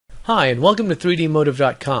Hi, and welcome to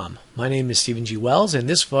 3dmotive.com. My name is Stephen G. Wells, and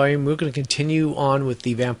this volume we're going to continue on with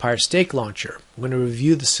the Vampire Stake Launcher. We're going to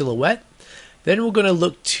review the silhouette, then we're going to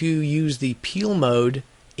look to use the peel mode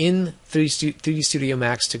in 3D Studio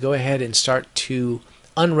Max to go ahead and start to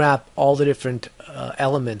unwrap all the different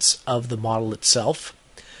elements of the model itself.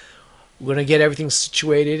 We're going to get everything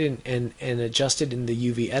situated and adjusted in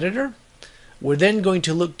the UV editor. We're then going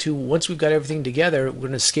to look to, once we've got everything together, we're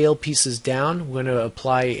going to scale pieces down. We're going to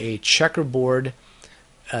apply a checkerboard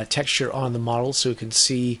texture on the model so we can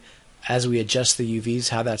see as we adjust the UVs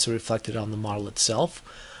how that's reflected on the model itself.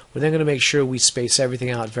 We're then going to make sure we space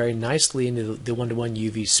everything out very nicely into the one-to-one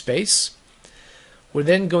UV space. We're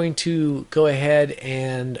then going to go ahead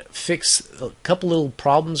and fix a couple little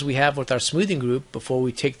problems we have with our smoothing group before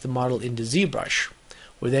we take the model into ZBrush.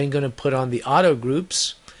 We're then going to put on the auto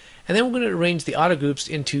groups. And then we're going to arrange the auto groups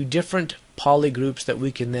into different polygroups that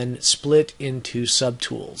we can then split into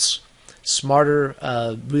subtools. Smarter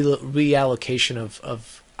reallocation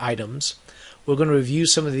of items. We're going to review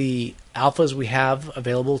some of the alphas we have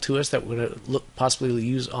available to us that we're going to possibly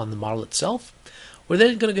use on the model itself. We're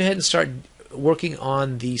then going to go ahead and start working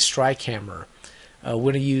on the strike hammer. We're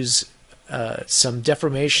going to use some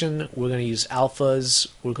deformation. We're going to use alphas.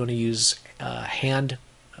 We're going to use hand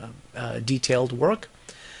detailed work.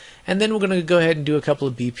 And then we're going to go ahead and do a couple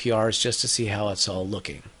of BPRs just to see how it's all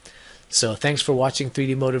looking. So thanks for watching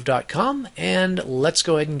 3dmotive.com, and let's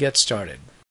go ahead and get started.